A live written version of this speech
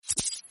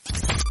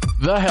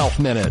The Health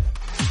Minute,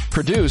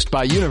 produced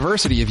by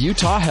University of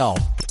Utah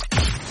Health.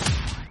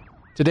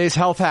 Today's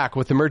health hack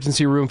with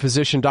emergency room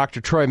physician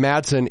Dr. Troy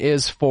Madsen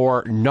is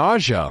for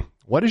nausea.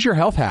 What is your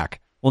health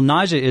hack? Well,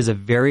 nausea is a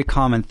very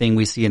common thing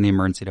we see in the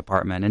emergency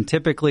department, and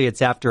typically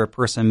it's after a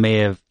person may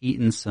have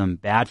eaten some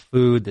bad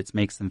food that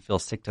makes them feel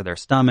sick to their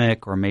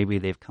stomach, or maybe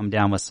they've come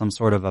down with some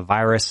sort of a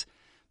virus.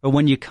 But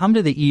when you come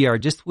to the ER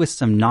just with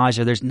some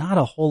nausea, there's not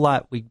a whole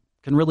lot we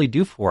can really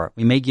do for it.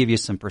 We may give you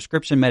some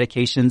prescription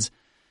medications,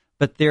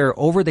 but they're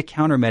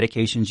over-the-counter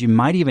medications you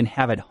might even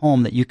have at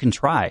home that you can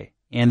try.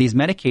 And these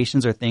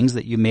medications are things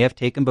that you may have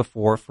taken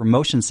before for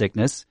motion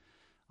sickness,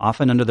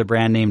 often under the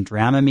brand name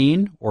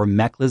Dramamine or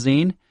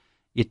Meclizine.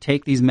 You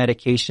take these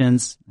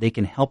medications, they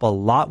can help a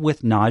lot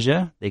with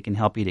nausea. They can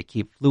help you to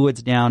keep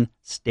fluids down,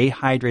 stay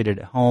hydrated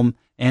at home,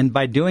 and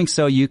by doing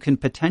so, you can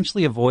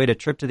potentially avoid a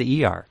trip to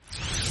the ER.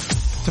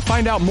 To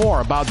find out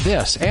more about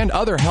this and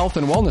other health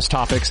and wellness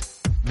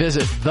topics,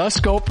 visit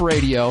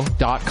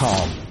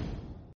thescoperadio.com.